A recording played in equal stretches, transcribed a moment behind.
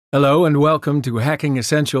Hello and welcome to Hacking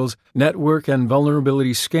Essentials Network and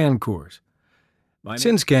Vulnerability Scan course.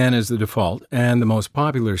 SYN is the default and the most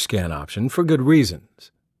popular scan option for good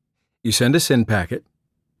reasons. You send a SYN packet,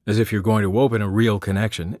 as if you're going to open a real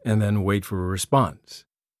connection, and then wait for a response.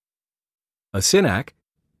 A SYNAC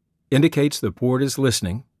indicates the port is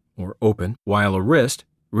listening, or open, while a RIST,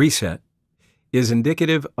 reset, is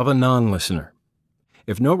indicative of a non-listener.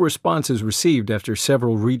 If no response is received after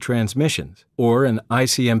several retransmissions, or an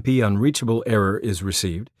ICMP unreachable error is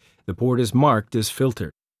received, the port is marked as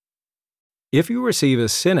filtered. If you receive a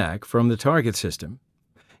SYNAC from the target system,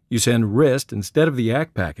 you send RIST instead of the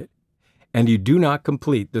ACK packet, and you do not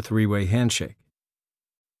complete the three-way handshake.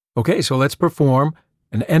 Okay, so let's perform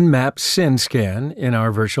an Nmap SYN scan in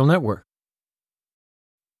our virtual network.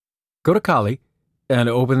 Go to Kali and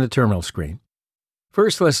open the terminal screen.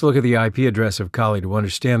 First, let's look at the IP address of Kali to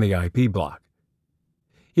understand the IP block.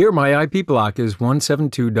 Here, my IP block is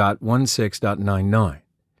 172.16.99.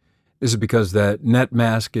 This is because the net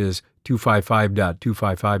mask is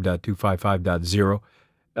 255.255.255.0.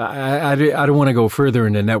 I don't want to go further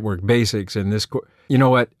into network basics in this course. You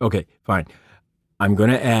know what? Okay, fine. I'm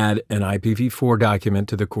going to add an IPv4 document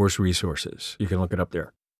to the course resources. You can look it up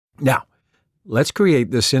there. Now, let's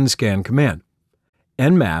create the SYN scan command.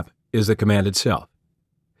 Nmap is the command itself.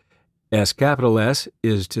 S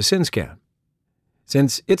is to SYN scan.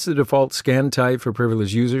 Since it's the default scan type for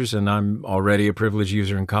privileged users, and I'm already a privileged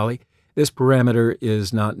user in Kali, this parameter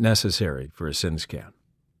is not necessary for a SYN scan.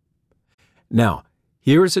 Now,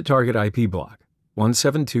 here is the target IP block,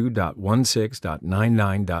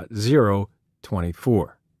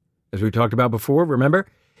 172.16.99.024. As we talked about before, remember,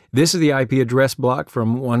 this is the IP address block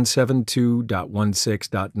from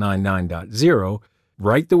 172.16.99.0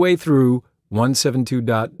 right the way through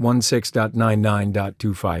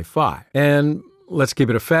 172.16.99.255. And let's give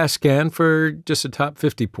it a fast scan for just the top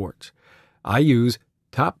 50 ports. I use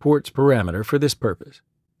top ports parameter for this purpose,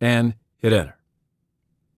 and hit enter.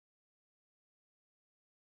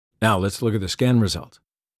 Now let's look at the scan results.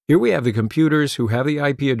 Here we have the computers who have the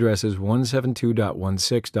IP addresses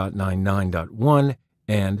 172.16.99.1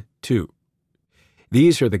 and 2.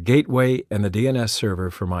 These are the gateway and the DNS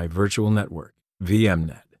server for my virtual network,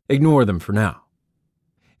 VMnet. Ignore them for now.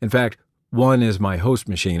 In fact, one is my host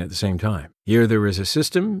machine at the same time. Here there is a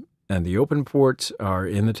system, and the open ports are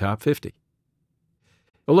in the top 50.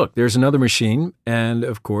 Well, look, there's another machine, and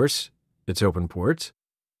of course, it's open ports.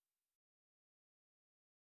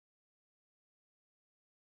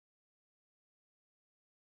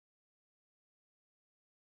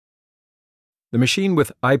 The machine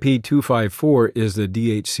with IP 254 is the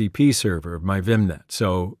DHCP server of my VMnet,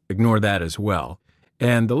 so ignore that as well.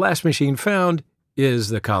 And the last machine found is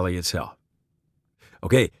the Kali itself.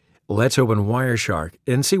 Okay, let's open Wireshark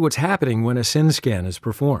and see what's happening when a SYN scan is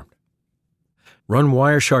performed. Run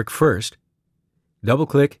Wireshark first.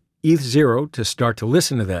 Double-click ETH0 to start to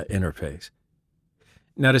listen to that interface.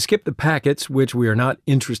 Now to skip the packets, which we are not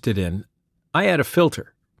interested in, I add a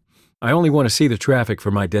filter. I only want to see the traffic for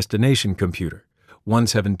my destination computer,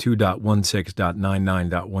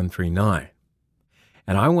 172.16.99.139.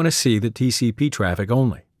 And I want to see the TCP traffic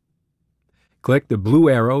only. Click the blue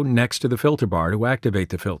arrow next to the filter bar to activate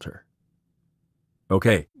the filter.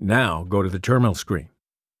 Okay, now go to the terminal screen.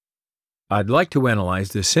 I'd like to analyze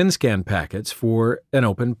the SYN scan packets for an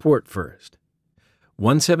open port first.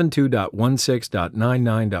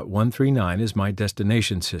 172.16.99.139 is my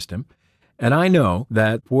destination system, and I know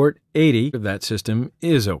that port 80 of that system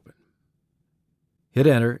is open. Hit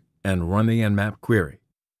enter and run the Nmap query.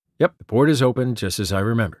 Yep, the port is open just as I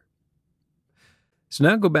remember. So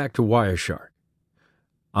now go back to Wireshark.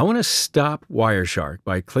 I want to stop Wireshark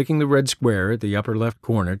by clicking the red square at the upper left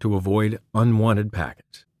corner to avoid unwanted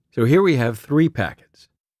packets. So here we have 3 packets.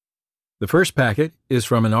 The first packet is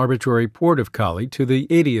from an arbitrary port of Kali to the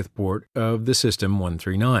 80th port of the system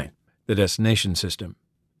 139, the destination system.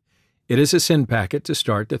 It is a SYN packet to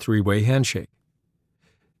start the three-way handshake.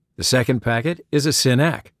 The second packet is a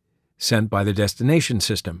SYN-ACK sent by the destination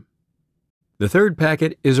system. The third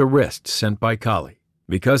packet is a RIST sent by Kali.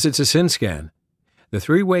 Because it's a SYN scan, the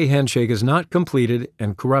three-way handshake is not completed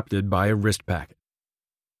and corrupted by a RIST packet.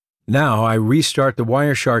 Now I restart the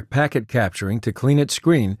Wireshark packet capturing to clean its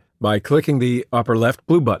screen by clicking the upper left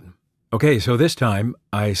blue button. Okay, so this time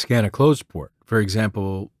I scan a closed port, for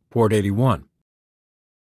example, port 81.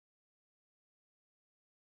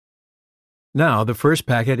 Now the first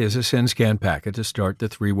packet is a SYN scan packet to start the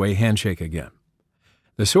three-way handshake again.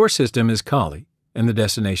 The source system is Kali, and the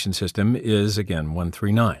destination system is, again,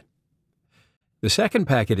 139. The second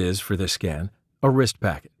packet is, for this scan, a RIST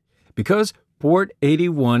packet. Because port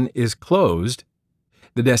 81 is closed,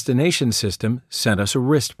 The destination system sent us a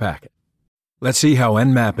RIST packet. Let's see how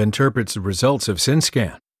Nmap interprets the results of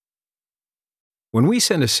SYN-scan. When we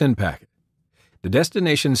send a SYN packet, the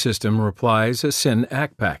destination system replies a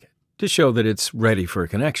SYN-ACK packet to show that it's ready for a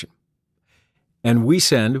connection. And we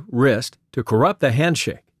send RIST to corrupt the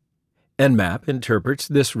handshake. Nmap interprets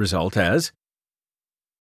this result as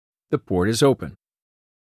the port is open.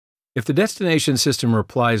 If the destination system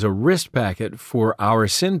replies a RIST packet for our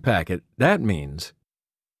SYN packet, that means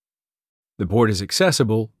the port is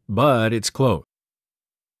accessible, but it's closed.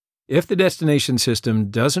 If the destination system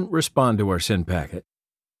doesn't respond to our SYN packet,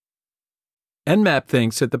 Nmap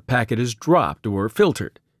thinks that the packet is dropped or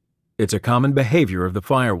filtered. It's a common behavior of the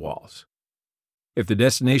firewalls. If the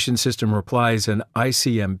destination system replies an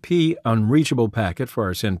ICMP unreachable packet for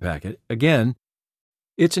our SYN packet, again,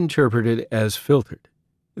 it's interpreted as filtered.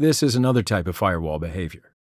 This is another type of firewall behavior.